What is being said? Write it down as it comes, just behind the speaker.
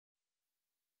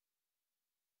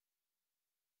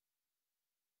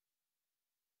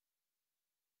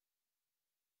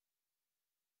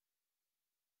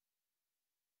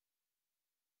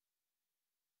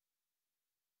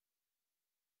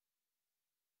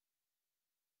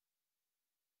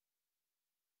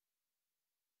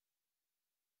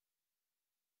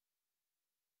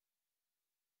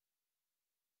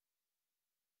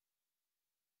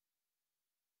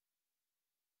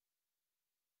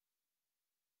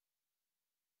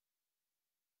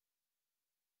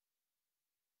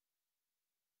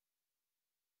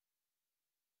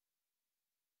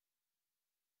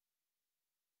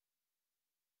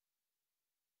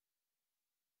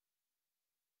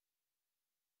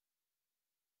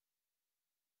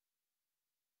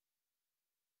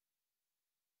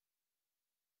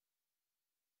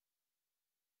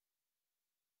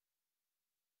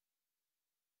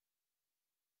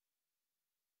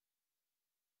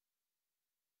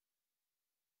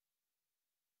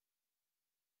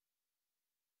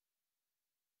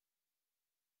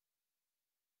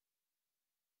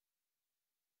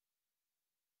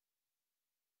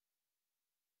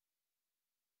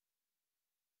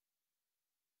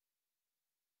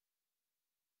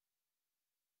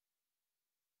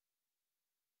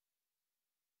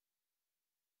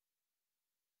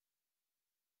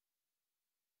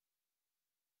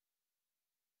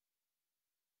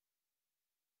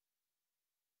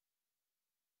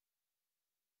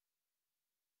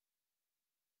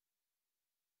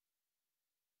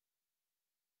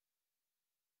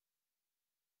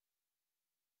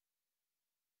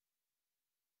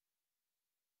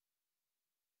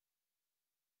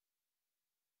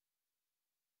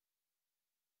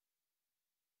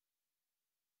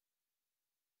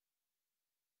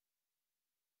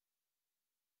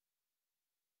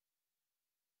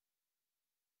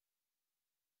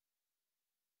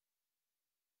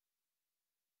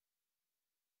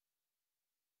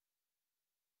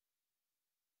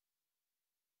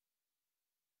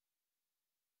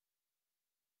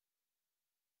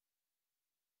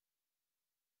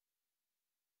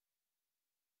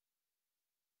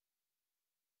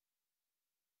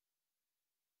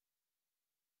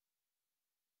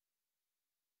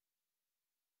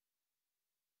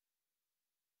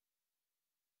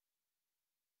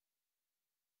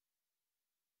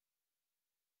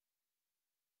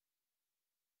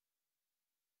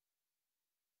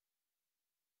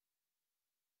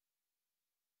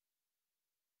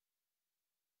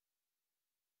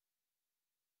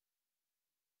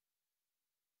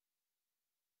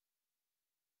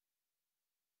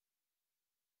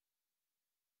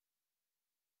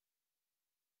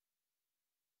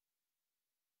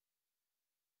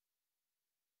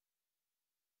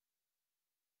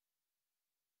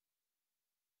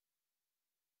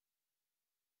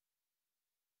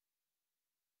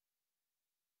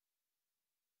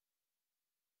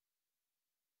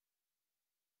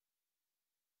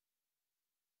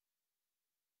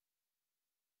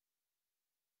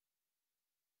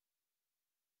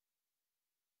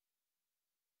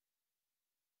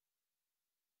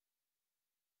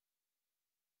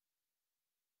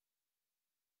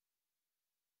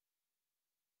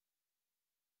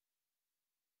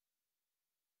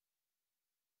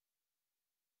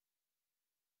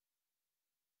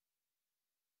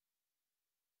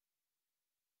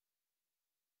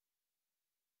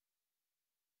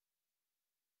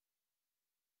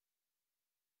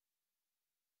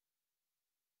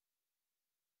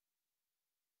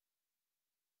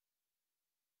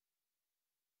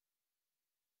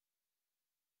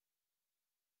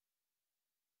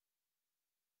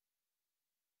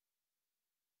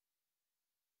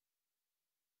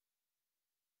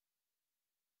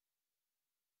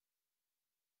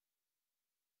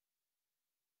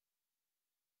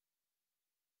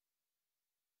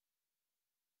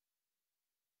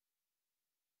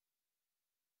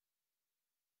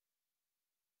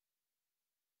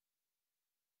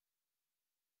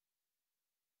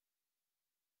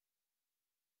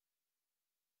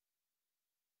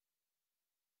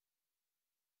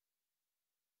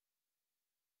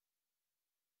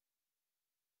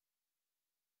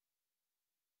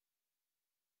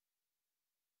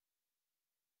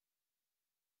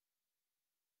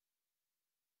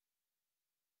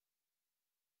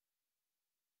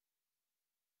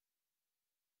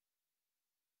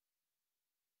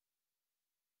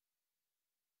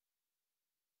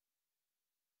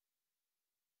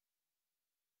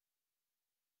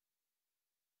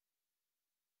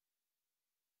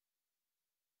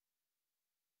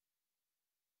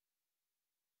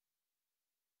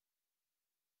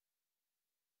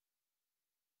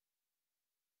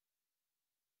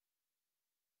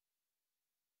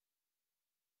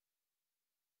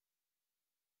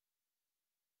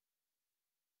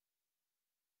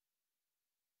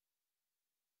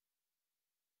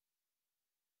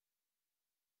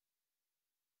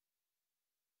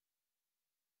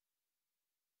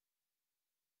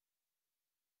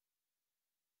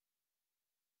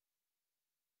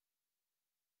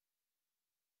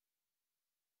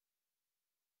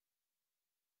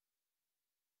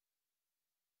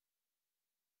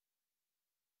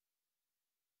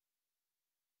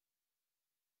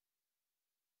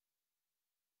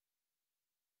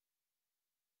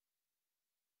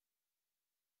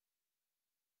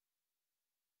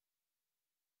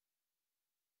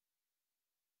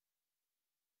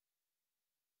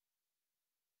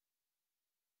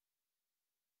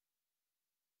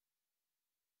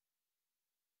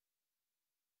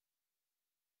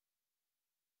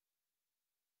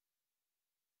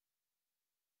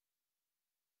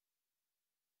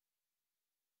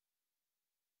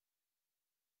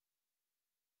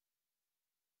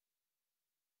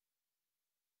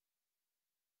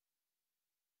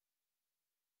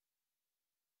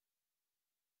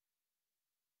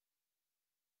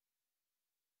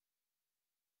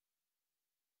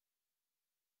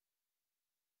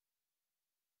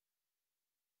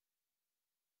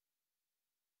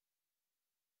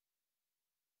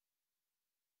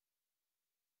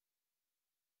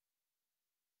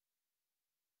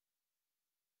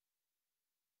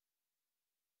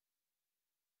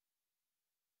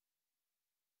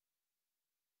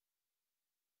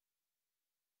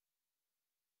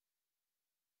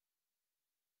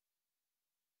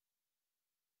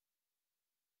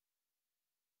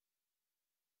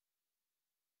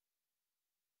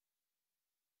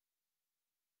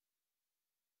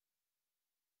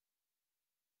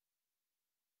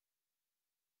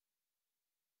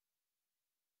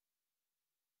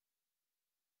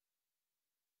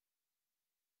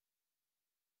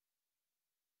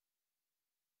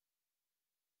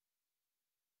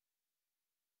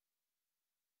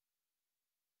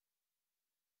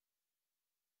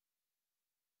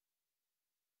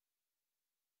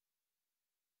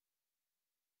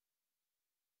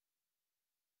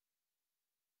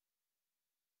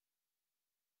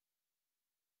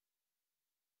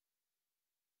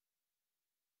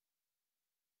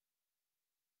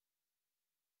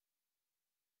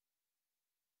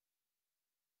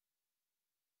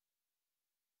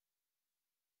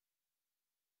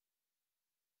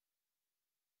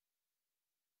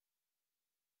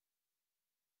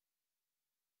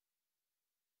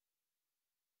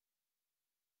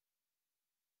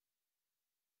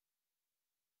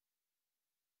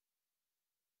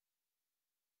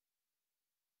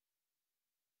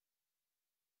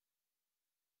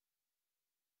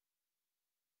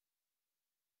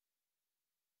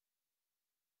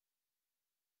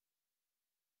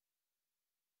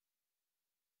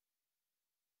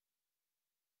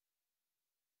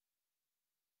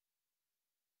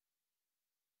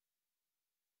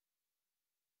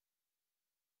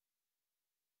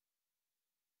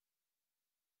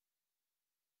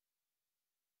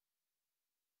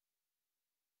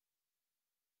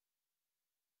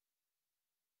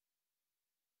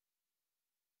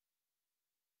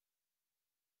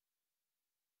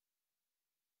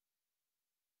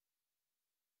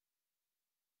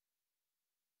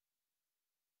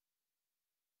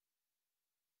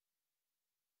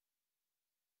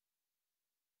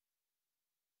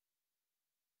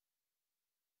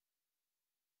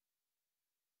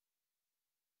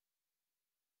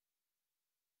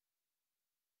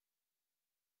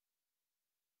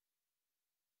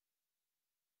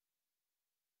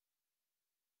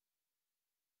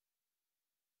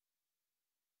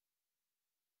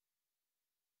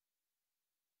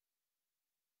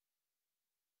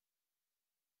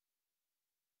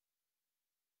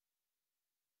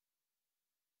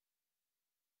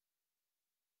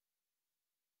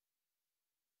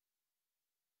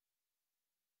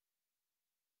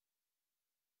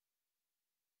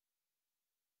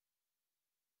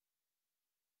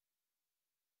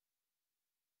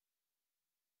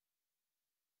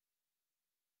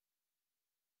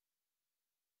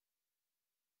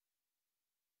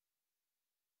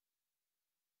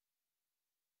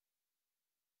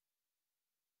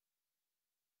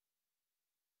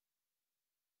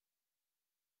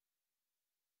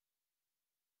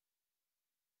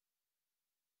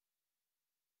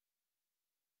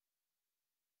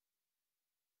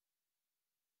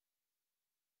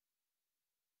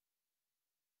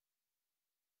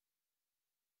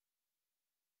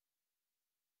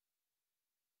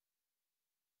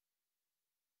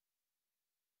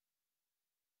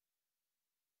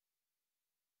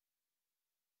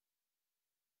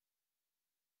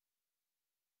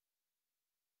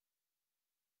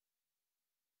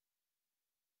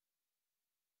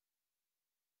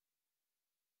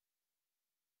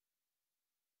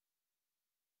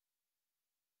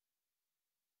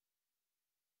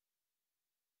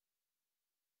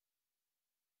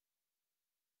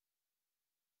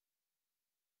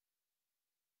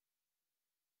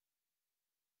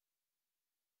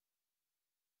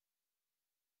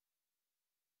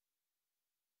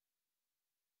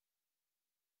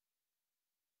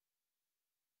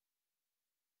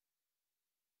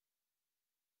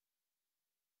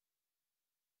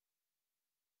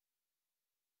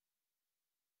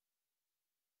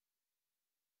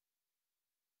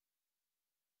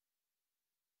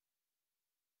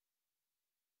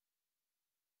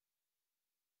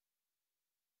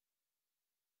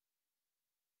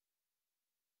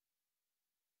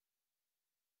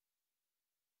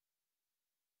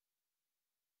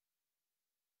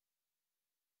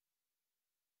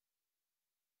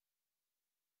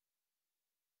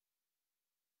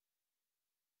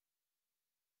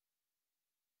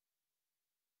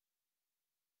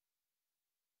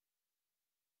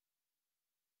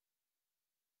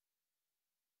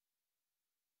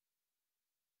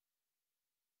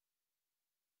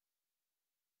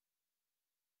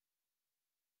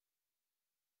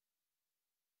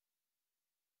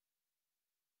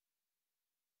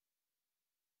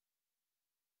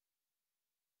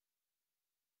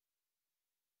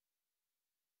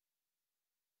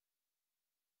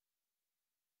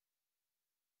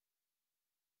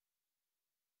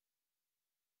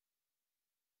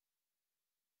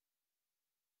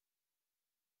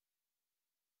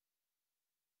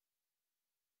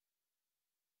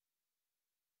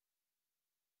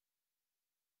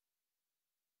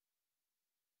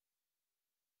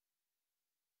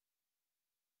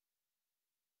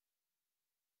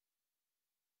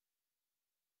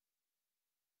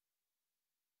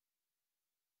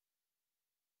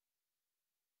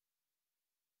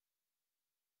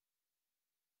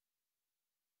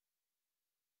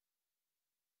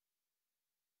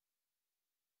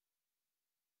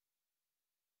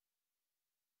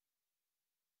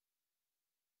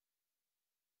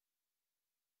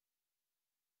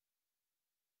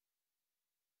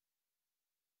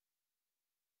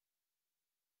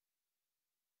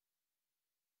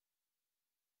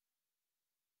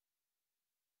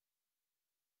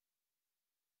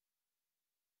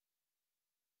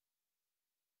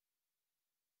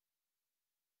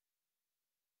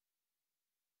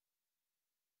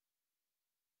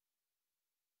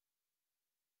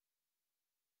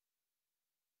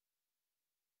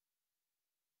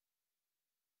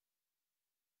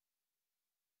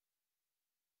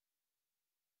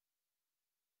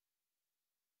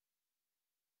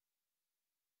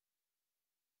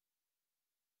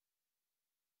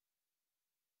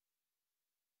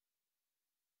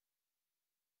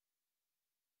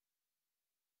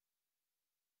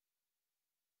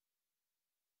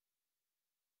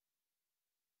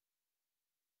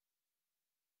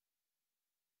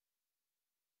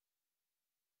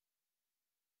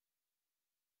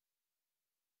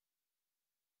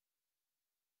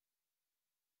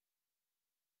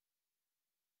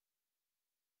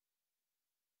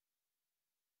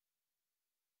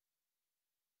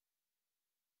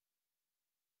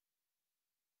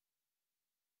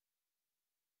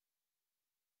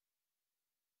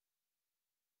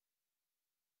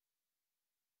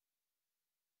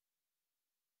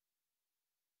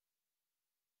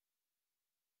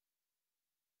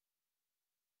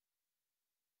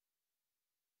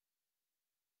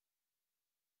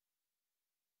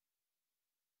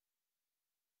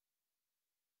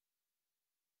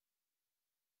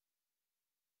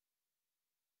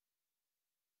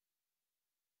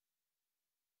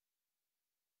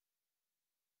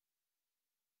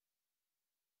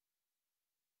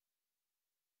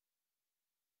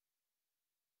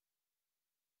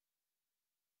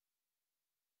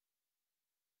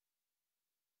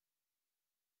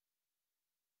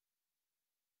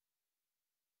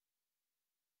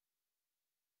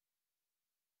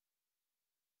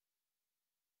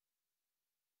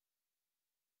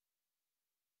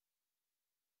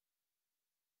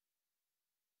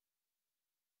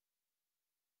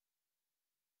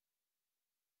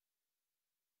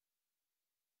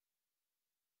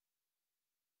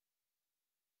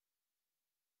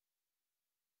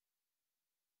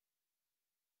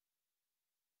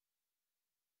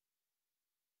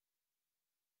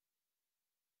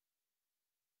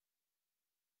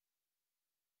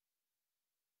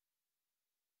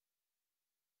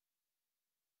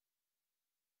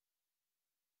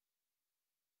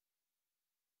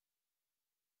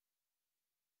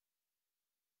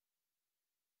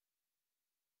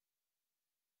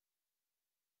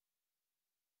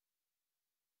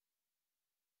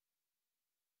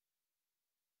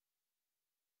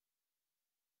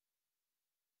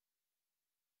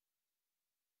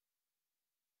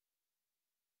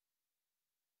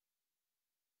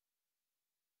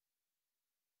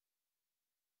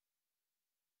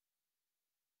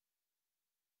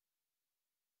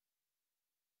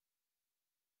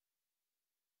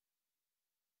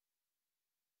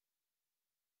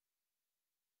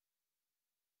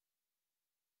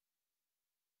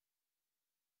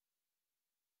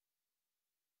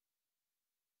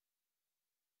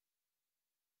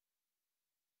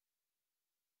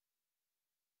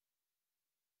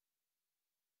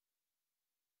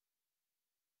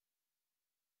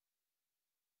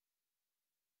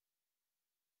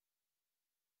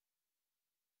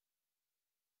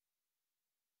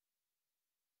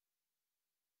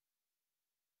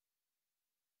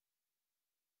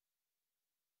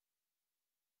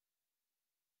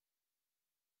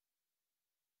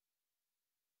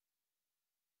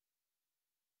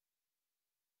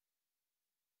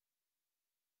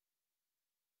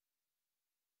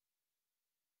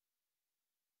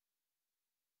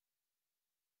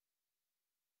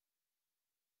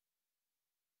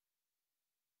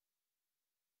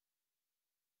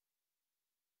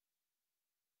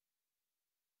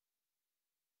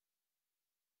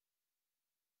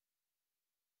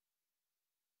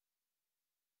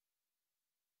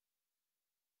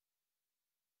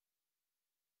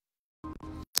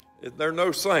Is there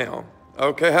no sound?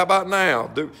 Okay, how about now?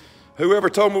 Whoever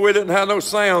told me we didn't have no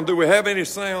sound, do we have any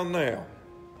sound now?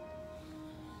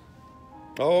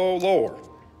 Oh, Lord.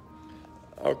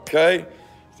 Okay.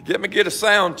 Get a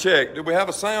sound check. Do we have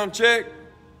a sound check?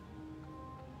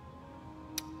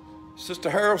 Sister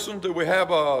Harrelson, do we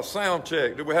have a sound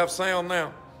check? Do we have sound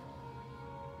now?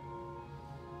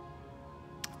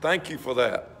 Thank you for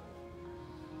that.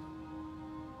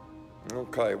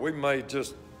 Okay, we may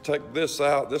just take this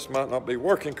out. This might not be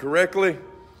working correctly.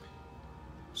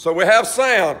 So we have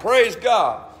sound. Praise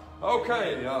God.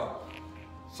 Okay.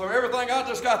 So everything I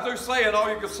just got through saying,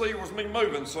 all you could see was me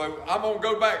moving. So I'm going to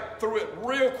go back through it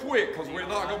real quick because we're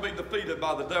not going to be defeated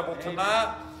by the devil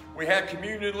tonight. We had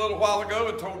communion a little while ago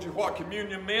and told you what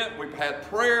communion meant. We've had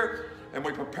prayer and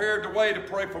we prepared the way to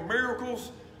pray for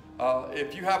miracles.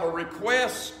 If you have a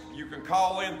request, you can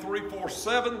call in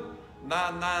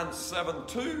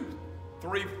 347-9972.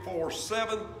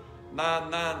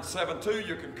 347-9972.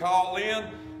 You can call in.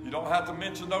 You don't have to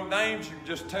mention no names. You can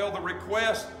just tell the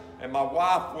request, and my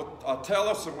wife will tell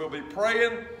us, and we'll be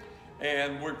praying.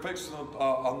 And we're fixing to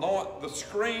anoint the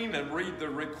screen and read the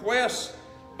request.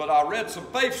 But I read some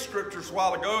faith scriptures a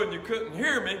while ago, and you couldn't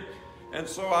hear me. And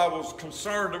so I was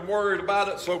concerned and worried about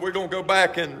it. So we're going to go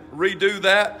back and redo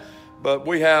that. But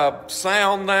we have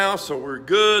sound now, so we're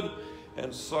good.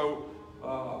 And so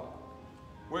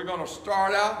we're going to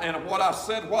start out. And what I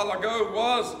said a while ago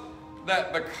was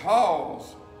that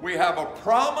because we have a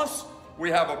promise, we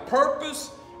have a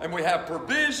purpose, and we have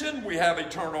provision, we have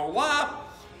eternal life.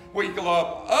 We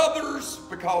love others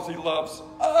because he loves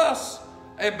us.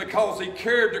 And because he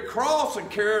carried the cross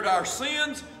and carried our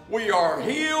sins, we are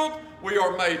healed. We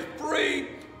are made free.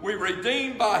 We're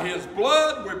redeemed by his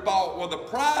blood. We're bought with a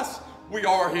price. We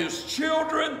are his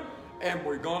children. And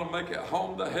we're going to make it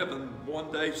home to heaven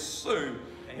one day soon.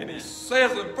 Amen. And he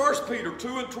says in 1 Peter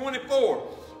 2:24,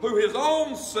 who his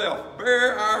own self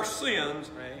bare our sins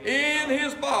in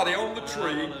his body on the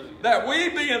tree, that we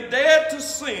being dead to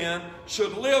sin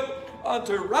should live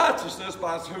unto righteousness,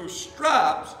 by whose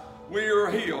stripes we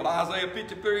are healed. Isaiah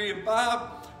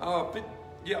 53:5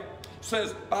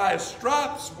 says, by his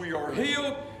stripes we are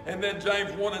healed. And then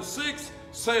James 1:6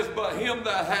 says, but him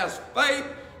that has faith,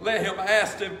 let him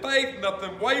ask in faith,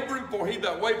 nothing wavering, for he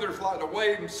that wavereth like a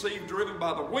wave and sea driven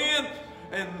by the wind.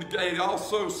 And he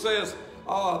also says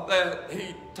that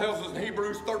he tells us in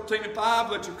Hebrews 13:5,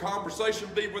 let your conversation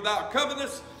be without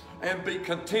covetousness, and be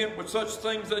content with such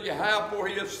things that you have, for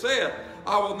he has said,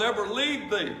 I will never leave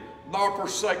thee nor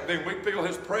forsake thee. We feel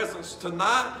his presence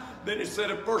tonight. Then he said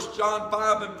in 1 John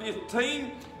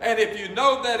 5:15, and if you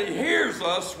know that he hears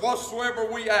us whatsoever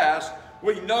we ask,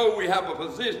 we know we have a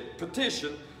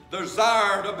petition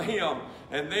desired of him.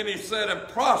 And then he said in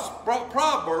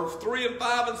Proverbs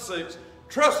 3:5-6,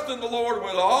 trust in the Lord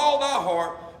with all thy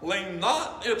heart, lean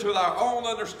not into thy own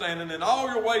understanding, in all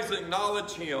your ways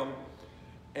acknowledge him,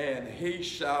 and he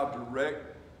shall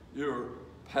direct your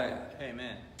path.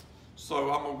 Amen.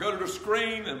 So I'm going to go to the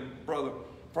screen, and Brother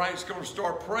Frank's going to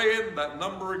start praying. That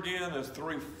number again is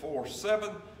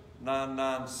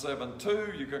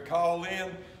 347-9972. You can call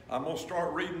in. I'm going to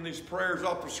start reading these prayers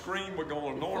off the screen. We're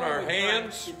going to anoint our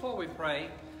hands. Before we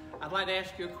pray, I'd like to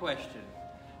ask you a question.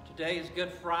 Today is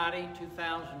Good Friday,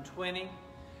 2020.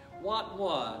 What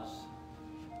was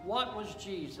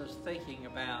Jesus thinking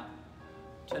about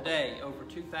today, over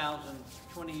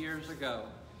 2020 years ago?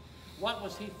 What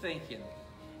was he thinking?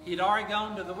 He'd already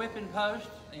gone to the whipping post,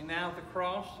 and now at the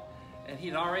cross, and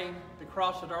the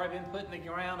cross had already been put in the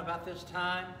ground about this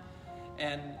time,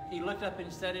 and he looked up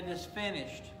and said, it is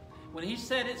finished. When he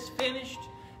said it's finished,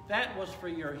 that was for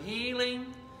your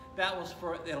healing. That was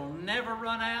for, it'll never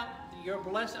run out. Your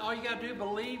blessing, all you got to do,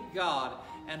 believe God.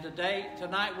 And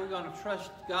tonight we're going to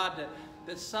trust God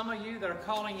that some of you that are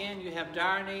calling in, you have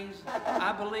dire needs.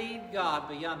 I believe God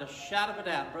beyond a shadow of a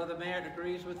doubt. Brother Merritt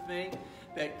agrees with me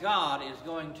that God is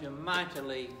going to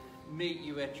mightily meet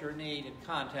you at your need and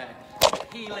contact.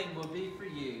 Healing will be for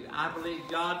you. I believe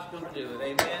God's going to do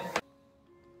it. Amen.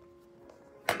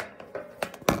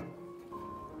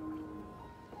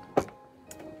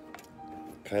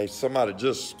 Okay, somebody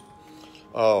just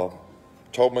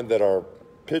told me that our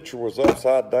picture was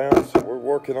upside down, so we're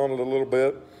working on it a little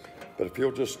bit. But if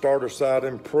you'll just start us out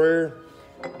in prayer,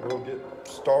 we'll get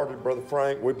started, Brother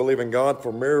Frank. We believe in God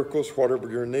for miracles, whatever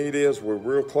your need is. We're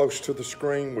real close to the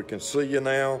screen. We can see you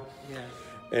now. Yes.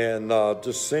 And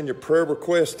just send your prayer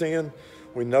request in.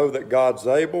 We know that God's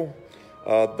able.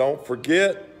 Don't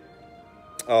forget,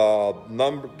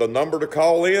 the number to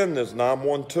call in is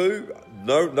 912.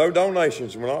 No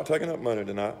donations. We're not taking up money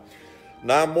tonight.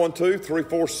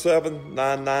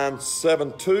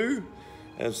 912-347-9972.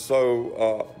 And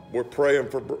so we're praying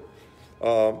for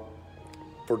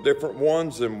different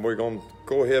ones, and we're going to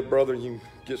go ahead, brother. You can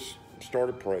get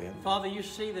started praying. Father, you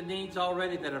see the needs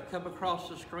already that have come across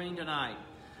the screen tonight.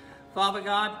 Father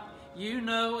God, you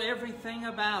know everything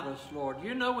about us, Lord.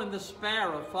 You know when the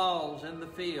sparrow falls in the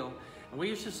field. And we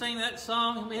used to sing that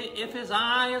song, if his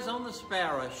eye is on the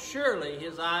sparrow, surely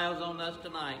his eye is on us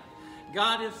tonight.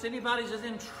 God, if anybody's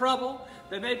in trouble,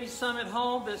 there may be some at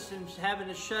home that's having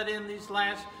to shut in these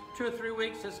last 2 or 3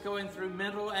 weeks that's going through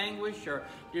mental anguish or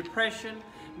depression.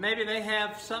 Maybe they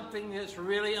have something that's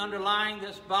really underlying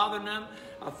that's bothering them,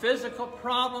 a physical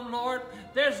problem, Lord.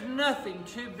 There's nothing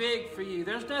too big for you.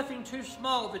 There's nothing too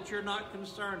small that you're not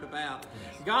concerned about.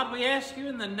 God, we ask you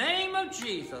in the name of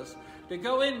Jesus to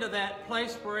go into that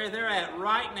place where they're at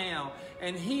right now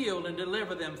and heal and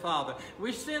deliver them, Father.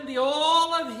 We send the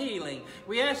oil of healing.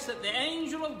 We ask that the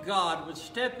angel of God would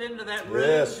step into that room,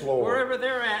 yes, wherever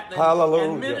they're at,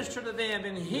 and minister to them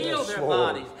and heal their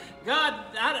bodies. God,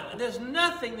 there's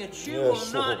nothing that you will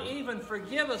not even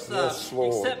forgive us of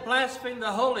except blaspheme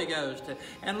the Holy Ghost.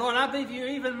 And Lord, I believe you're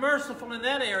even merciful in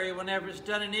that area whenever it's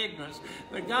done in ignorance.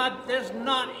 But God, there's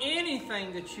not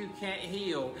anything that you can't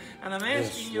heal. And I'm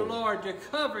asking you, Lord, to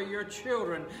cover your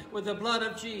children with the blood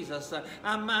of Jesus.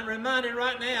 I'm reminded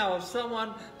right now of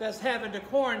someone that's having to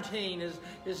quarantine.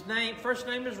 His first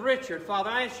name is Richard. Father,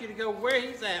 I ask you to go where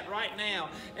he's at right now.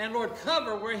 And Lord,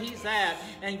 cover where he's at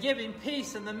and give him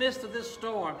peace in the midst of this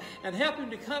storm, and help him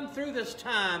to come through this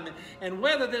time and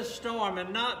weather this storm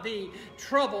and not be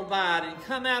troubled by it, and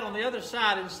come out on the other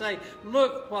side and say,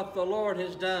 look what the Lord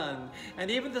has done. And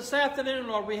even this afternoon,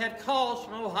 Lord, we had calls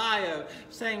from Ohio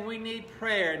saying we need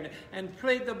prayer and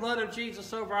plead the blood of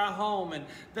Jesus over our home. And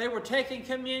they were taking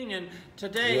communion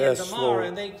today and tomorrow, Lord.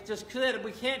 And they just said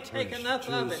we can't take enough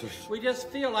of it. We just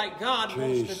feel like God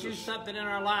wants to do something in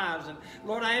our lives. And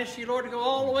Lord, I ask you, Lord, to go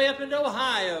all the way up into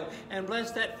Ohio and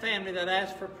bless that family that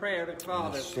asked for prayer to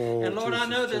Father. And Lord, I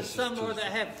know there's some, Lord, that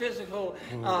have physical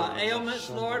ailments,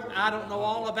 Lord. I don't know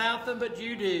all about them, but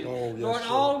you do. Lord,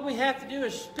 all we have to do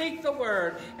is speak the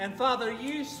word. And Father,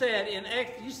 you said in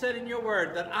your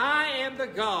word that I am the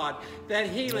God that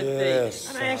healeth thee.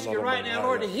 And I ask you right now,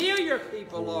 Lord, to heal your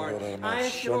people, Lord. I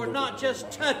ask you, Lord, not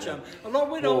just touch them. Lord,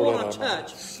 we don't want to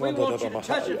touch. We want you to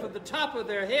touch them from the top of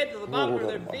their head to the bottom of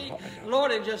their feet,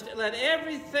 Lord, and just let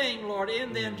everything, Lord,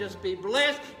 in them just be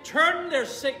blessed. Turn their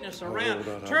sickness around.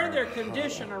 Turn their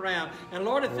condition around. And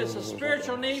Lord, if it's a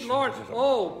spiritual need, Lord,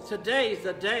 today is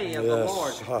the day of the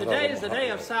Lord. Today is the day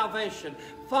of salvation.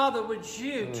 Father, would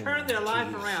you turn their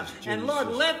life around? And Lord,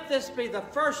 let this be the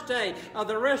first day of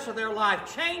the rest of their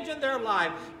life, changing their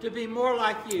life to be more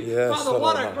like you. Father,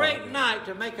 what a great night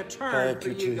to make a turn for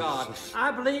you, God.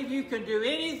 I believe you can do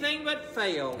anything but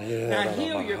fail. Now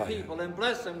heal your people and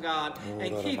bless them, God,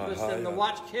 and keep us in the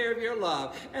watch care of your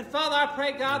love. And Father, I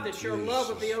pray, God, that your love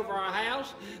will be over our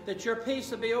house, that your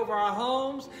peace will be over our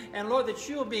homes, and Lord, that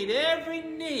you will meet every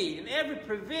need and every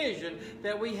provision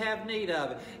that we have need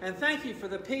of. And thank you for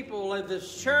the people of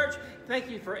this church. Thank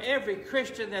you for every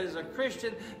Christian that is a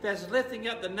Christian that's lifting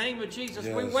up the name of Jesus.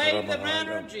 We wave the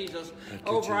banner of Jesus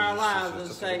over our lives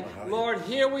and say, Lord,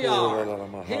 here we are.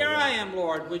 Here I am,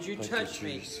 Lord. Would you touch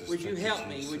me? Would you help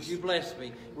me? Would you bless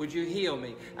me? Would you heal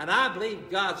me? And I believe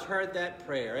God's heard that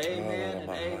prayer. Amen and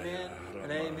amen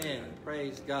and amen.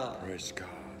 Praise God. Praise God.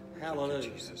 Hallelujah. Thank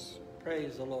you, Jesus.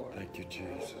 Praise the Lord. Thank you,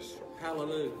 Jesus.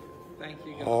 Hallelujah. Thank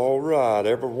you, God. All right.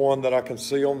 Everyone that I can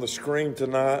see on the screen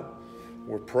tonight,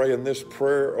 we're praying this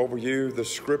prayer over you. The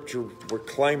scripture, we're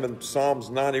claiming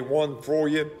Psalms 91 for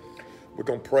you. We're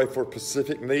going to pray for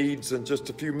specific needs in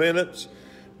just a few minutes.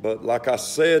 But like I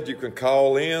said, you can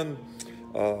call in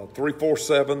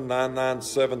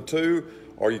 347-9972,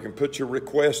 or you can put your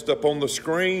request up on the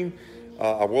screen.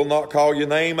 I will not call your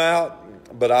name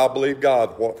out, but I'll believe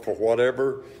God for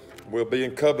whatever. We'll be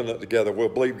in covenant together. We'll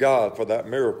believe God for that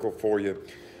miracle for you.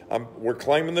 We're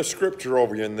claiming the scripture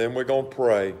over you, and then we're going to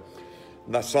pray.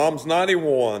 Now, Psalms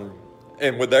 91,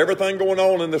 and with everything going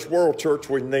on in this world, church,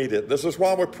 we need it. This is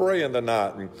why we're praying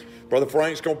tonight. And Brother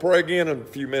Frank's going to pray again in a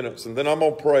few minutes, and then I'm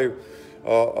going to pray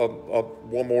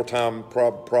one more time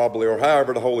probably, or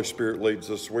however the Holy Spirit leads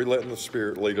us. We're letting the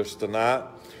Spirit lead us tonight.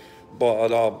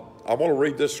 But I want to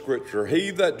read this scripture.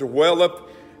 He that dwelleth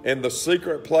in the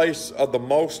secret place of the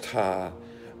Most High,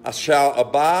 I shall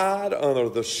abide under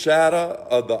the shadow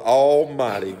of the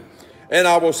Almighty. And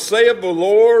I will say of the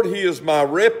Lord, He is my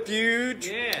refuge.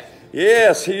 Yes.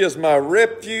 Yes, He is my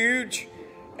refuge.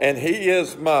 And He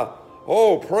is my,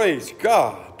 praise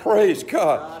God. Praise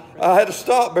God. I had to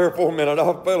stop there for a minute. I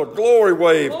felt a glory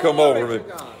wave come over me.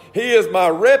 He is my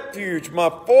refuge, my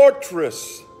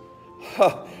fortress,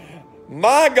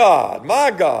 my God,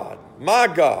 my God, my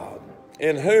God,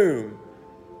 in whom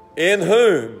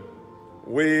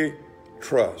we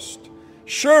trust.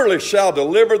 Surely shall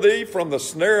deliver thee from the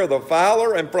snare of the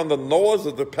fowler and from the noise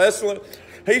of the pestilence.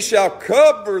 He shall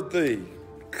cover thee,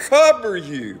 cover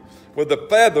you with the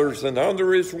feathers, and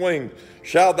under his wings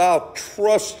shalt thou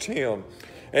trust him.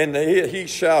 And he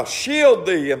shall shield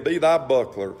thee and be thy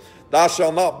buckler. Thou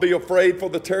shalt not be afraid for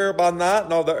the terror by night,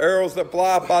 nor the arrows that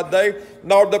fly by day,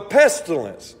 nor the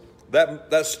pestilence.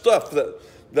 That stuff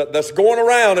that's going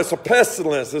around, it's a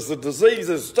pestilence, it's a disease,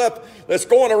 it's stuff that's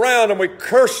going around, and we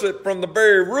curse it from the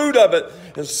very root of it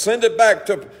and send it back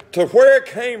to where it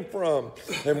came from.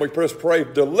 And we just pray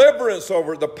deliverance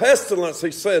over it. The pestilence,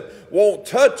 he said, won't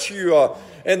touch you.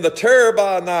 And the terror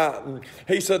by night. And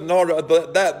he said, nor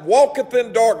that walketh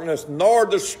in darkness, nor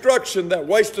destruction that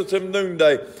wasteth in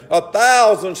noonday.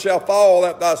 1,000 shall fall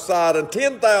at thy side, and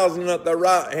 10,000 at thy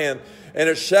right hand, and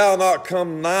it shall not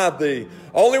come nigh thee.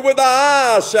 Only with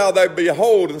thy eyes shall they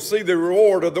behold and see the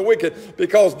reward of the wicked,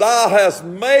 because thou hast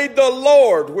made the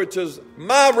Lord, which is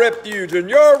my refuge and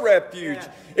your refuge,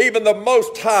 even the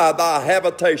Most High, thy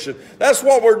habitation. That's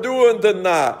what we're doing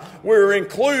tonight. We're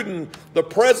including the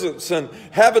presence and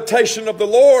habitation of the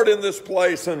Lord in this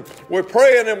place. And we're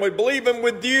praying and we're believing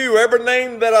with you. Every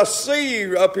name that I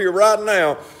see up here right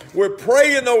now, we're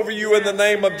praying over you in the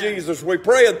name of Jesus. We're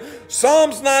praying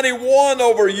Psalms 91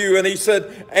 over you. And he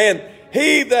said, and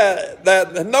he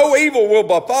that no evil will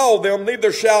befall them,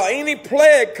 neither shall any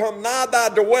plague come nigh thy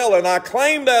dwelling. I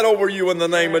claim that over you in the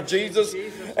name of Jesus.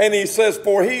 And he says,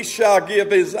 for he shall give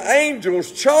his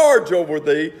angels charge over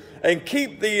thee, and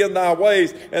keep thee in thy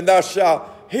ways, and thou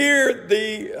shalt bear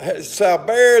thee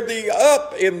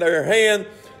up in their hand,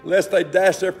 lest they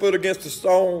dash their foot against a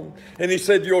stone. And he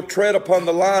said, you'll tread upon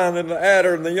the lion and the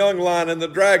adder and the young lion and the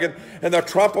dragon, and they'll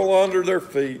trample under their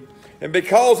feet. And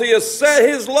because he has set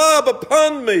his love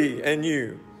upon me and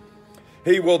you,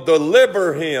 he will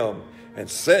deliver him and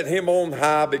set him on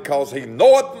high, because he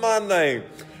knoweth my name.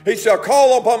 He shall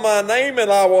call upon my name, and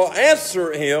I will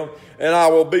answer him, and I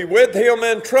will be with him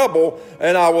in trouble,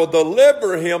 and I will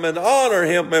deliver him and honor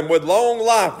him, and with long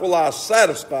life will I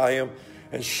satisfy him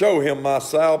and show him my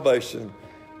salvation.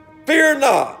 Fear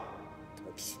not.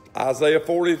 That's Isaiah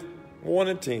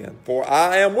 41:10. For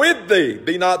I am with thee.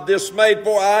 Be not dismayed,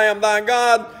 for I am thy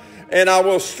God, and I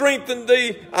will strengthen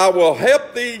thee. I will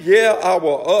help thee. Yeah, I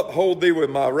will uphold thee with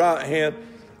my right hand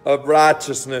of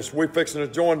righteousness. We're fixing to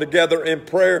join together in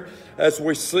prayer as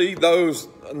we see those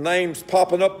names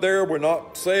popping up there. We're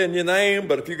not saying your name,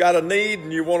 but if you got a need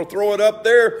and you want to throw it up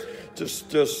there,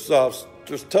 just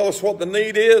tell us what the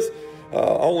need is.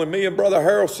 Only me and Brother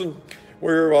Harrelson,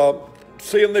 we're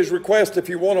seeing these requests. If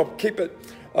you want to keep it,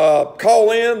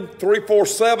 call in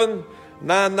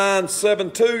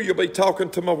 347-9972. You'll be talking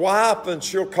to my wife, and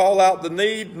she'll call out the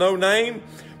need. No name,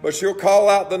 but she'll call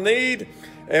out the need,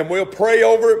 and we'll pray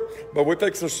over it. But we're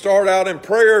fixing to start out in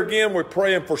prayer again. We're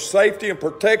praying for safety and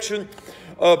protection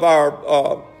of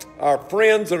our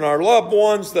friends and our loved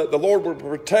ones, that the Lord would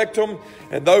protect them,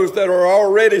 and those that are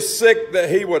already sick, that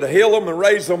he would heal them and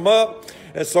raise them up.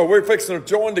 And so we're fixing to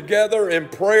join together in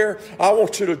prayer. I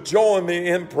want you to join me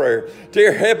in prayer.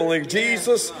 Dear Heavenly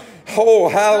Jesus, oh,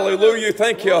 hallelujah.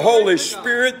 Thank you, Holy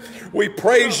Spirit. We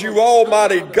praise you,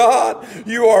 Almighty God.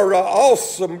 You are an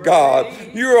awesome God.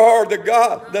 You are the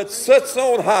God that sits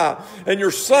on high, and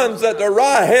your Son's at the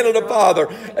right hand of the Father,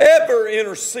 ever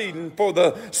interceding for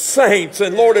the saints.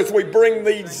 And Lord, as we bring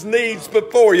these needs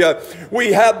before you,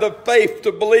 we have the faith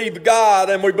to believe God,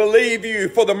 and we believe you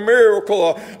for the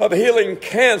miracle of healing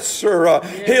cancer,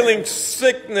 healing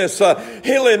sickness,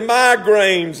 healing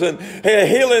migraines, and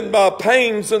healing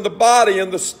pains in the body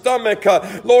and the stomach.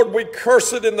 Lord, we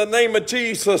curse it in the name of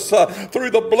Jesus.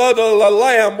 Through the blood of the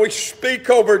Lamb, we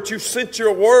speak over it. You sent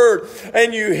your word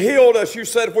and you healed us. You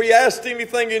said if we asked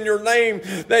anything in your name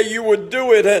that you would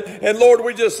do it. And Lord,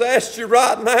 we just asked you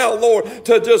right now, Lord,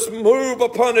 to just move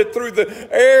upon it through the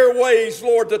airways,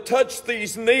 Lord, to touch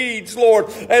these needs, Lord,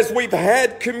 as we've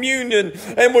had communion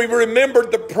and we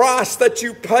remembered the price that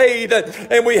you paid,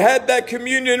 and we had that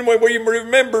communion when we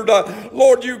remembered,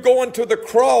 Lord, you going to the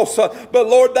cross. But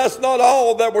Lord, that's not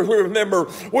all that we remember.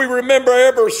 We remember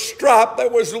every stripe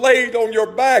that was laid on your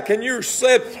back, and you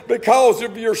said because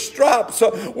of your stripes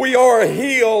we are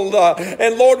healed.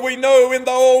 And Lord, we know in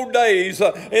the old days,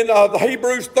 in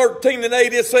Hebrews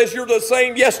 13:8, it says you're the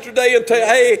same yesterday and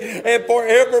today and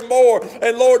forevermore.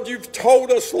 And Lord, you've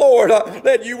told us, Lord,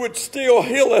 that you would still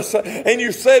heal us. And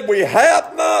you said we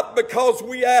have not not because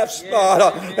we ask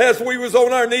not. As we was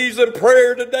on our knees in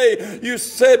prayer today, you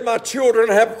said my children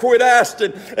have quit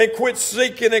asking and quit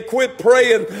seeking and quit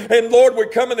praying. And Lord, we're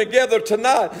coming together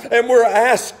tonight and we're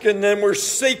asking and we're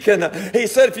seeking. He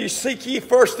said, if you seek ye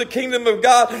first the kingdom of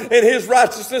God and His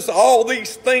righteousness, all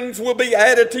these things will be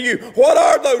added to you. What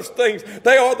are those things?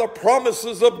 They are the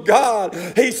promises of God.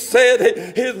 He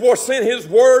said He sent His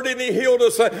word and He healed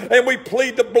us. And we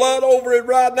plead the blood over it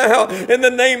right now. In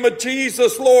the name of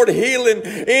Jesus, Lord, healing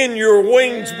in your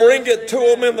wings. Bring it to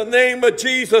them in the name of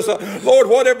Jesus. Lord,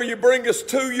 whatever you bring us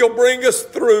to, you'll bring us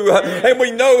through. And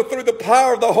we know through the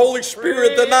power of the Holy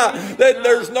Spirit tonight that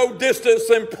there's no distance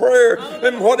in prayer.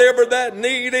 And whatever that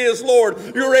need is, Lord,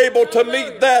 you're able to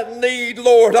meet that need,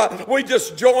 Lord. We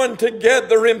just join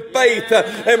together in faith.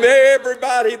 And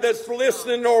everybody that's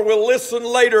listening or will listen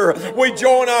later, we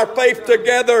join our faith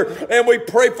together and we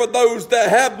pray for those that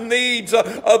have needs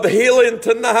of healing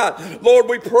tonight. Lord,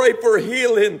 we pray for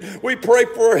healing. We pray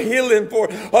for healing for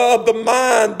the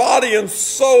mind, body, and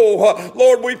soul.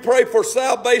 Lord, we pray for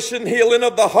salvation, healing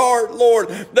of the heart, Lord.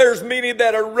 There's many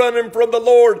that are running from the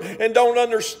Lord and don't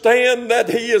understand that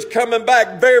He is coming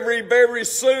back very, very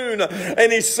soon.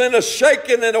 And He sent a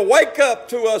shaking and a wake up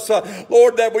to us,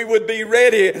 Lord, that we would be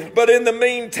ready. But in the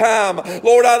meantime,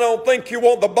 Lord, I don't think you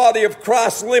want the body of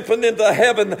Christ limping into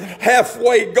heaven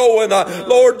halfway going.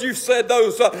 Lord, you said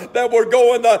those that were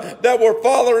going, that were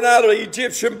falling out of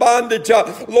Egyptian bondage,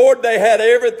 Lord, they had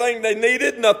everything they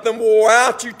needed. Nothing wore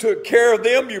out. You took care of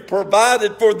them. You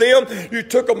provided for them. You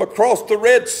took them across the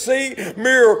Red Sea,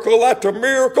 miracle after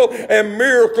miracle, and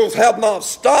miracles have not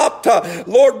stopped.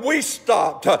 Lord, we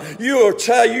stopped.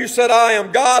 You said, I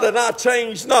am God and I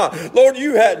change not. Lord,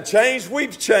 you hadn't changed.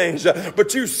 We've changed.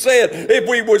 But you said if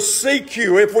we would seek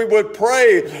you, if we would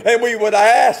pray and we would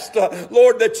ask,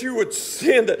 Lord, that you would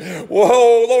send it.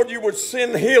 Whoa, Lord, you would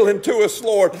send healing to us,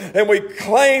 Lord. And we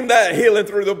claim that healing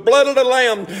through the blood of the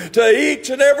Lamb to each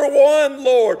and every one,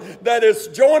 Lord, that is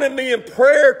joining me in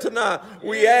prayer tonight.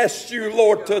 We ask you,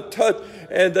 Lord, to touch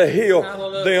and to heal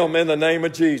them in the name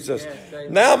of Jesus.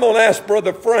 Now I'm going to ask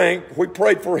Brother Frank. We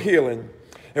prayed for healing.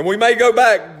 And we may go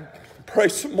back and pray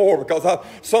some more because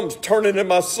something's turning in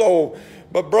my soul.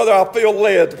 But brother, I feel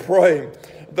led to pray,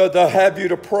 to have you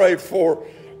to pray for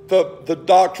the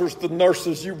doctors, the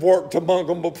nurses. You've worked among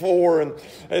them before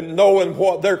and knowing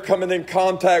what they're coming in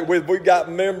contact with. We got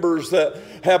members that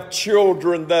have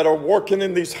children that are working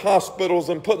in these hospitals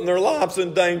and putting their lives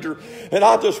in danger. And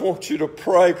I just want you to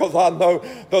pray because I know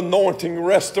the anointing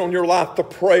rests on your life to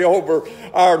pray over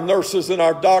our nurses and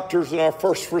our doctors and our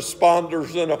first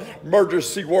responders and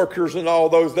emergency workers and all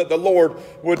those, that the Lord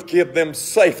would give them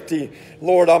safety.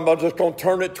 Lord, I'm just going to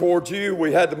turn it towards you.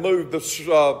 We had to move the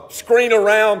screen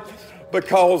around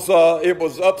because it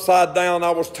was upside down,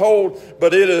 I was told,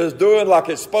 but it is doing like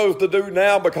it's supposed to do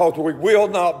now because we will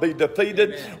not be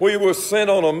defeated. Amen. We were sent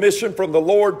on a mission from the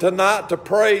Lord tonight to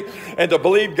pray and to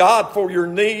believe God for your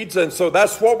needs, and so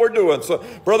that's what we're doing. So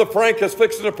Brother Frank is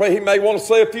fixing to pray. He may want to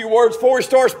say a few words before he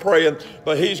starts praying,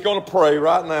 but he's going to pray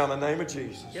right now in the name of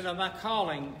Jesus. You know, my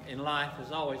calling in life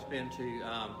has always been to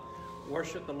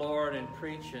worship the Lord and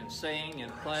preach and sing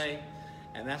and play.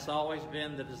 And that's always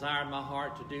been the desire in my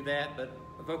heart to do that. But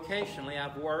vocationally,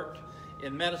 I've worked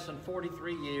in medicine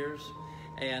 43 years,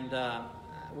 and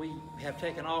we have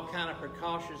taken all kind of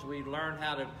precautions. We've learned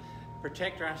how to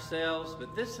protect ourselves,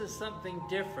 but this is something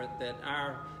different that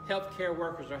our healthcare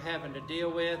workers are having to deal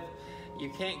with. You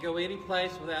can't go any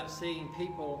place without seeing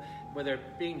people where they're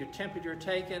being their temperature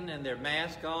taken and their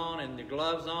mask on and their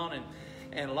gloves on,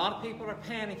 and a lot of people are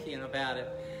panicking about it.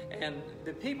 And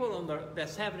the people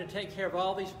that's having to take care of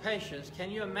all these patients,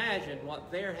 can you imagine what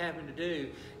they're having to do?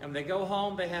 And when they go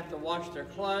home, they have to wash their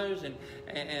clothes and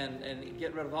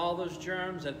get rid of all those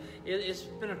germs. And it's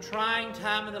been a trying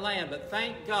time in the land. But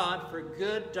thank God for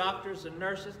good doctors and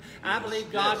nurses. I believe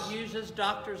God uses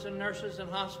doctors and nurses in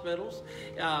hospitals.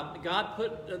 God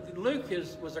put Luke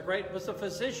was a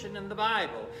physician in the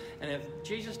Bible. And if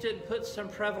Jesus didn't put some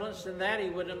prevalence in that, He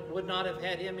would not have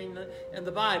had him in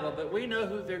the Bible. But we know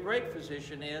who their great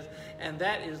physician is, and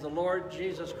that is the Lord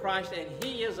Jesus Christ, and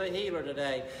He is a healer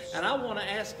today. And I want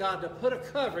to ask God to put a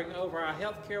covering over our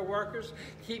healthcare workers,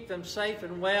 keep them safe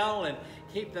and well, and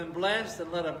keep them blessed,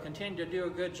 and let them continue to do a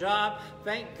good job.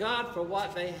 Thank God for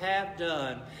what they have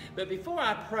done. But before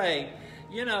I pray,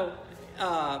 you know,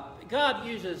 God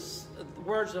uses the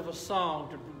words of a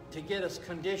song to get us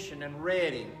conditioned and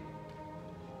ready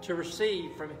to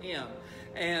receive from Him.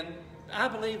 And I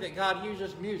believe that God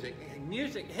uses music.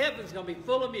 Music, heaven's going to be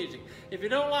full of music. If you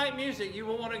don't like music, you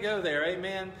won't want to go there,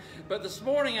 amen? But this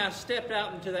morning I stepped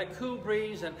out into that cool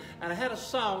breeze and I had a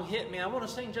song hit me. I want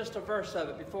to sing just a verse of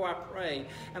it before I pray.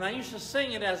 And I used to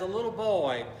sing it as a little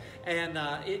boy, and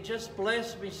it just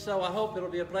blessed me so. I hope it'll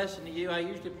be a blessing to you. I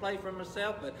usually play for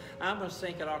myself, but I'm going to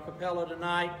sing it a cappella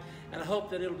tonight, and I hope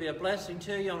that it'll be a blessing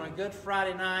to you on a Good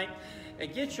Friday night.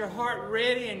 And get your heart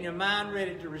ready and your mind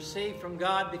ready to receive from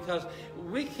God, because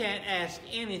we can't ask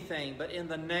anything but in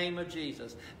the name of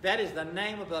Jesus. That is the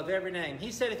name above every name.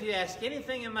 He said, if you ask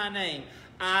anything in my name,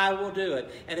 I will do it.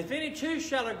 And if any two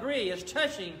shall agree as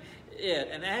touching it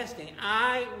and asking,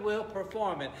 I will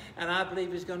perform it. And I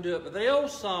believe he's going to do it. But the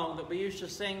old song that we used to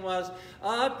sing was,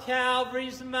 up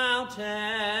Calvary's mountain,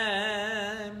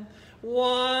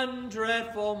 one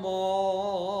dreadful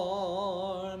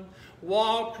morn,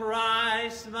 walked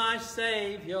Christ my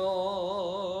Savior,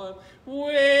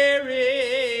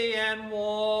 weary and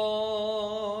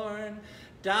worn,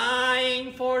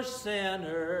 dying for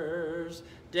sinners,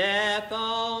 death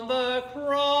on the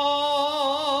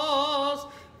cross,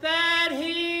 that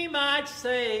he might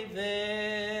save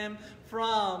them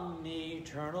from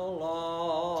eternal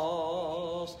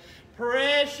loss.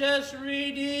 Precious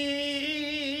Redeemer,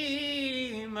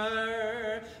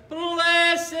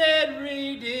 blessed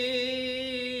Redeemer,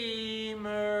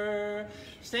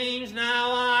 seems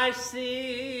now I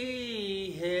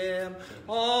see him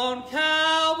on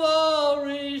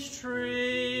Calvary's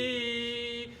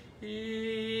tree,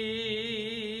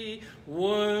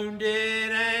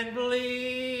 wounded and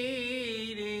bleeding,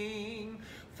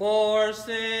 for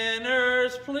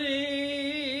sinners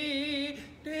pleading,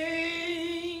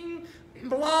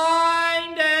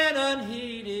 blind and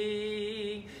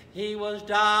unheeding, he was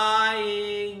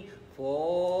dying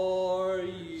for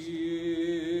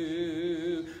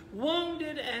you.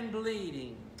 Wounded and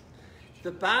bleeding.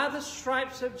 By the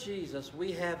stripes of Jesus,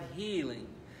 we have healing,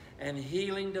 and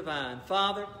healing divine.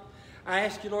 Father, I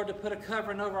ask you, Lord, to put a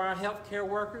covering over our healthcare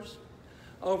workers,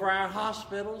 over our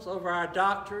hospitals, over our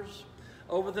doctors,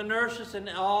 over the nurses and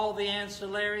all the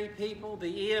ancillary people,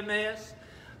 the EMS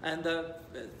and the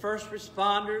first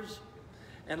responders,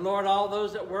 and Lord, all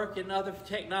those that work in other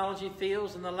technology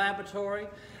fields in the laboratory.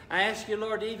 I ask you,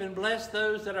 Lord, to even bless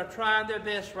those that are trying their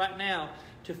best right now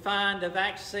to find a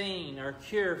vaccine or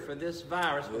cure for this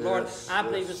virus. But Lord, I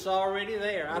believe it's already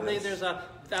there. I believe there's a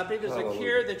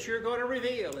cure that you're going to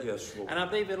reveal. And I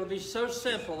believe it'll be so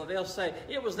simple that they'll say,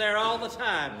 it was there all the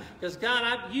time. Because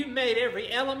God, you made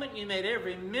every element, you made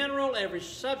every mineral, every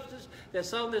substance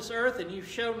that's on this earth, and you've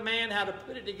shown man how to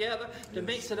put it together to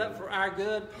mix it up for our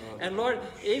good. And Lord,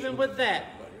 even with that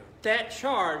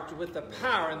charged with the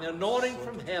power and the anointing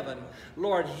from heaven,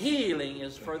 Lord, healing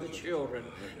is for the children.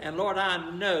 And Lord, I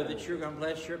know that you're going to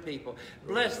bless your people.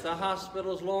 Bless the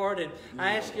hospitals, Lord, and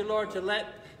I ask you, Lord, to let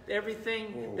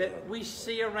everything that we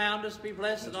see around us be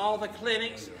blessed, and all the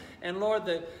clinics, and Lord,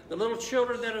 the little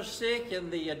children that are sick,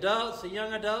 and the adults, the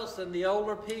young adults, and the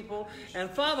older people. And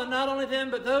Father, not only them,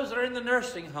 but those that are in the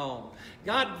nursing home.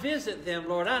 God, visit them,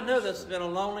 Lord. I know this has been a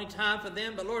lonely time for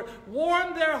them, but Lord,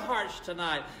 warm their hearts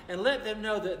tonight and let them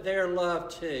know that they're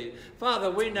loved too. Father,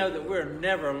 we know that we're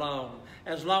never alone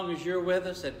as long as you're with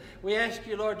us. And we ask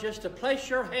you, Lord, just to place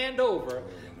your hand over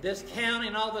this county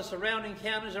and all the surrounding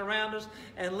counties around us,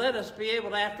 and let us be able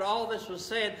to, after all this was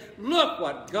said, look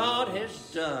what God has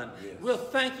done. We'll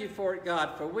thank you for it,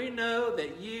 God, for we know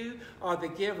that you are the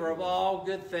giver of all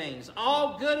good things.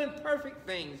 All good and perfect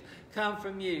things come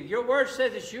from you. Your word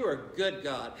says that you are good,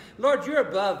 God. Lord, you're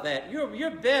above that.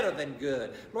 You're better than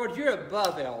good. Lord, you're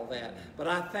above all that. But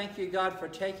I thank you, God, for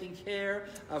taking care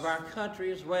of our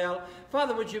country as well.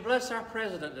 Father, would you bless our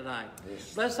president tonight?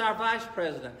 Bless our vice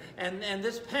president and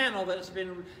this panel that's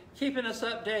been keeping us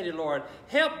updated, Lord.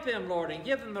 Help them, Lord, and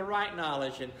give them the right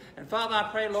knowledge. And Father, I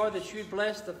pray, Lord, that you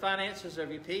bless the finances of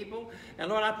your people. And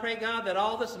Lord, I pray, God, that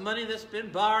all this money that's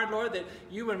been borrowed, Lord, that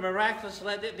you would miraculously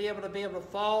let it be able to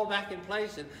fall back in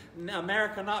place, and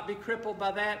America not be crippled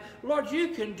by that. Lord, you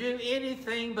can do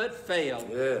anything but fail.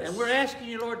 And we're asking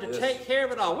you, Lord, to take care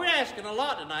of it all. We're asking a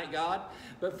lot tonight, God.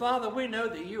 But Father, we know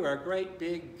that you are a great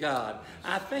big God.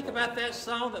 I think about that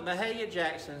song that Mahalia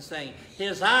Jackson sang.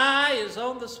 His eye is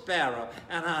on the sparrow,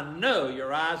 and I know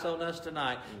your eye's on us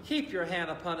tonight. Keep your hand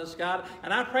upon us, God.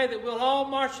 And I pray that we'll all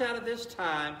march out of this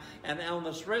time, and on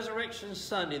this Resurrection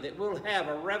Sunday, that we'll have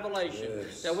a revelation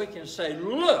that we can say,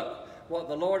 look what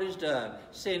the Lord has done.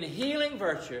 Send healing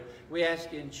virtue. We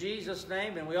ask in Jesus'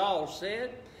 name, and we all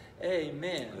said,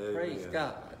 amen. Praise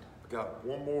God. Got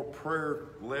one more prayer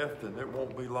left, and it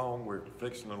won't be long. We're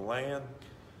fixing to land.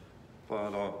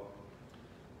 But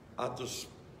I just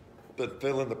been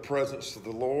feeling the presence of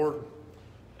the Lord,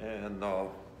 and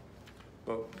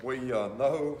but we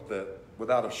know that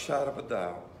without a shadow of a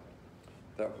doubt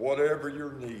that whatever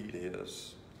your need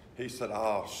is, he said,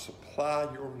 I'll supply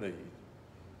your need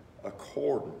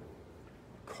according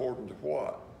to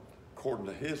what? According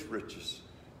to his riches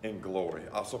in glory.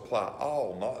 I'll supply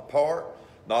all, not part,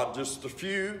 not just a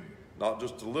few, not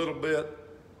just a little bit,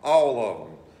 all of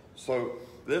them. So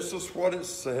this is what it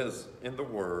says in the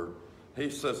Word. He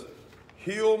says,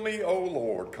 heal me, O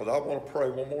Lord, because I want to pray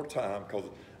one more time, because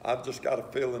I've just got a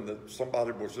feeling that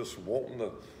somebody was just wanting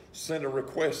to send a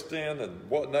request in and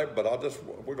whatnot, but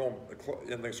we're going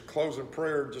to, in this closing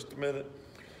prayer in just a minute,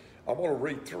 I want to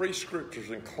read 3 scriptures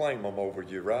and claim them over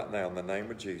you right now in the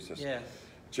name of Jesus. Yes.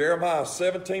 Jeremiah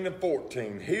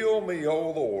 17:14, heal me,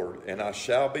 O Lord, and I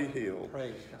shall be healed.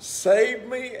 Praise God. Save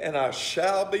me, and I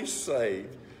shall be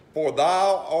saved, for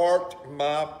thou art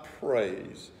my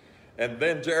praise. And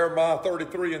then Jeremiah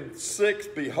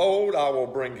 33:6, behold, I will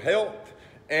bring health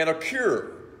and a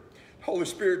cure. Holy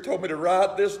Spirit told me to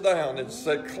write this down and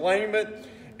said, claim it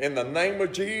in the name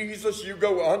of Jesus. You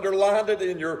go underline it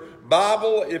in your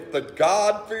Bible. If the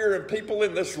God-fearing people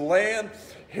in this land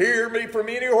hear me from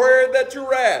anywhere that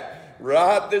you're at,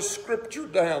 write this scripture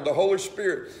down. The Holy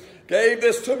Spirit gave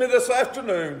this to me this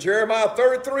afternoon. Jeremiah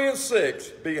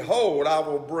 33:6. Behold, I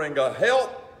will bring a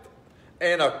health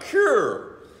and a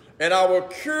cure, and I will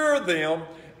cure them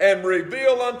and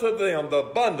reveal unto them the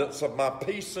abundance of my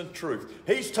peace and truth.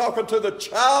 He's talking to the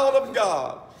child of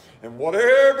God. And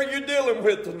whatever you're dealing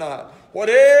with tonight,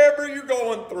 whatever you're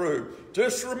going through,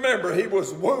 just remember he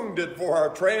was wounded for our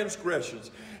transgressions.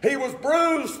 He was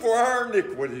bruised for our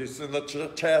iniquities, and the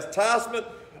chastisement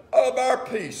of our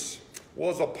peace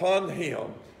was upon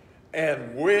him.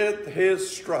 And with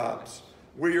his stripes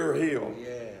we are healed.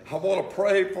 Yeah. I want to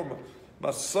pray for my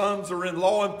sons are in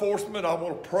law enforcement. I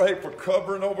want to pray for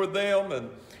covering over them,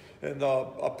 and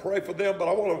I pray for them. But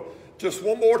I want to just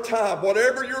one more time,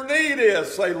 whatever your need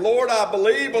is, say, Lord, I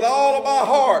believe with all of my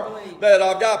heart that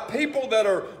I've got people that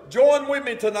are join with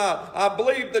me tonight. I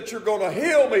believe that you're going to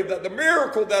heal me, that the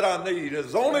miracle that I need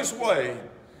is on its way.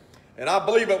 And I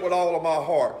believe it with all of my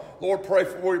heart. Lord,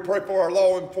 we pray for our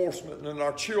law enforcement and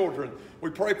our children.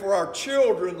 We pray for our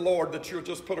children, Lord, that you'll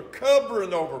just put a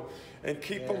covering over and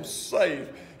keep them safe.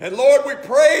 And Lord, we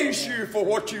praise you for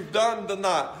what you've done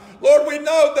tonight. Lord, we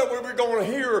know that we're going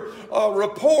to hear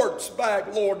reports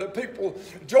back, Lord, that people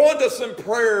joined us in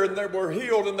prayer and they were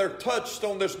healed and they're touched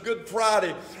on this Good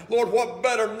Friday. Lord, what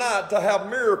better night to have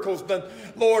miracles than,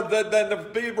 Lord, than to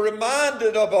be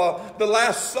reminded of the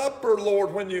Last Supper,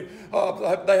 Lord, when you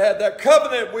they had that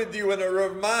covenant with you, and it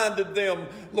reminded them,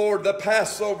 Lord, the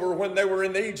Passover when they were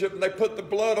in Egypt and they put the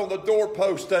blood on the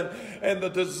doorpost, and the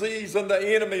disease and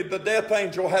the enemy, the death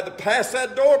angel, had to pass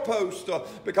that doorpost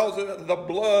because the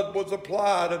blood was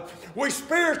applied. And we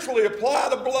spiritually apply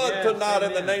the blood tonight,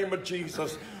 amen, in the name of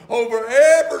Jesus, over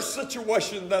every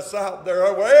situation that's out there,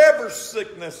 over every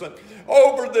sickness, and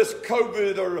over this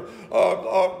COVID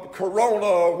or Corona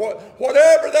or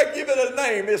whatever they give it a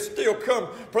name, it still come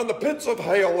from the pits of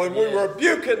hell, and we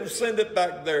rebuke it and send it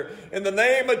back there in the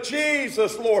name of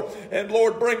Jesus, Lord. And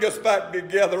Lord, bring us back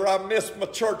together. I miss my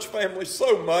church family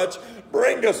so much.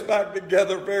 Bring us back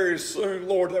together very soon,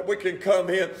 Lord, that we can come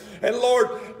in. And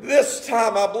Lord, this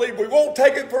time I believe we won't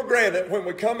take it for granted when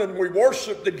we come and we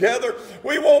worship together.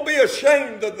 We won't be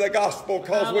ashamed of the gospel,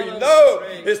 because we know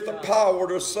it's the power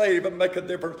to save and make a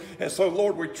difference. And so,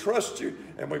 Lord, we trust you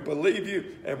and we believe you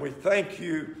and we thank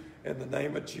you in the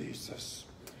name of Jesus.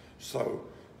 So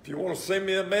if you want to send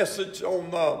me a message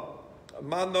on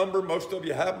my number, most of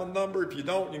you have my number. If you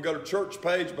don't, you can go to church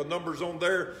page. My number's on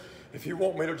there. If you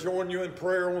want me to join you in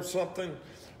prayer on something,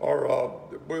 or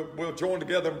we'll join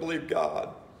together and believe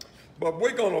God. But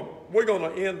we're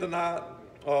gonna end tonight.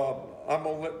 I'm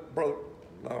gonna let brother.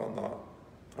 No, I'm not.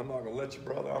 I'm not gonna let you,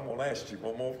 brother. I'm gonna ask you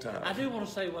one more time. I do want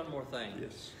to say one more thing.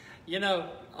 Yes. You know,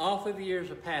 all through the years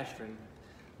of pastoring,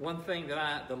 one thing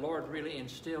that the Lord really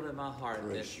instilled in my heart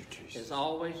that has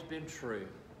always been true,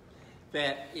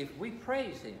 that if we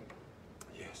praise Him,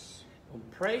 yes, when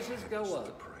praises go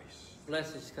up,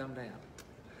 blessings come down.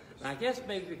 And I guess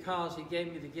maybe because He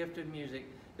gave me the gift of music,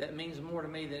 that means more to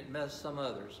me than it does some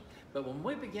others. But when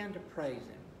we begin to praise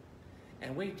Him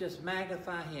and we just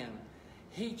magnify Him,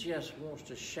 He just wants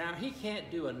to shout. He can't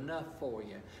do enough for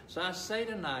you. So I say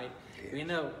tonight, you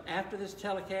know, after this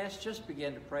telecast, just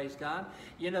begin to praise God.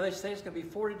 You know, they say it's going to be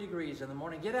 40 degrees in the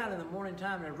morning. Get out in the morning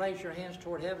time and raise your hands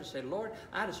toward heaven and say, Lord,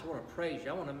 I just want to praise you.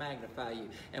 I want to magnify you.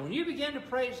 And when you begin to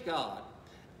praise God,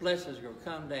 blessings are going to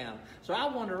come down. So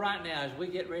I wonder right now, as we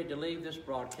get ready to leave this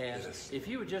broadcast, if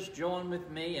you would just join with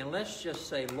me and let's just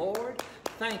say, Lord,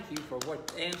 thank you for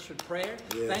what answered prayer.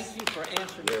 Thank you for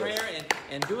answered prayer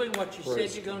and doing what you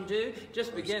said you're going to do.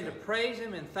 Just begin to praise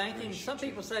Him and thank Him. Some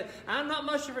people say, I'm not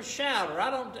much of a shouter.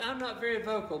 I'm not very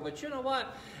vocal. But you know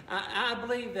what? I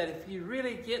believe that if you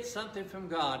really get something from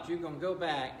God, you're going to go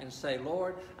back and say,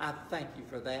 Lord, I thank you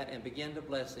for that, and begin to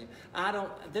bless Him.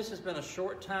 This has been a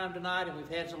short time tonight, and we've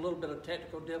had a little bit of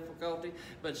technical difficulty,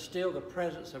 but still the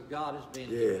presence of God has been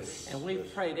here. And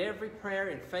we've prayed every prayer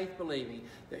in faith, believing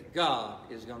that God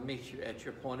is going to meet you at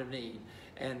your point of need.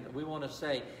 And we want to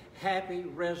say, Happy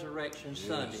Resurrection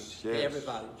Sunday to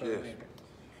everybody.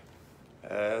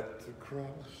 At the cross.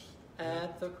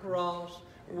 At the cross,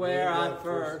 where I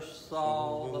first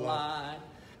saw the light,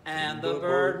 and the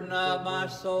burden of my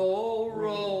soul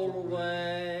rolled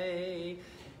away.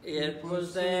 It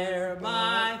was there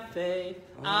by faith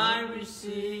I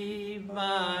received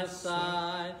my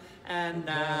sight, and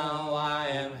now I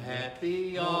am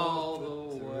happy all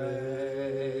the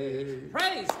way.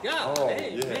 Praise God.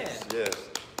 Amen. Yes.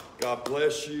 God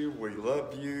bless you. We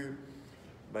love you.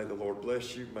 May the Lord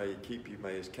bless you. May He keep you.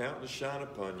 May His countenance shine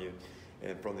upon you.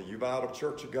 And from the Uvalda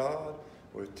Church of God,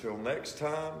 until next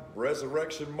time,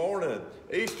 resurrection morning,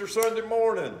 Easter Sunday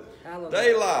morning, Hallelujah.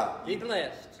 daylight. Be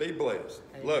blessed. Be blessed.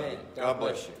 Amen. Love you. God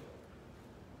bless you.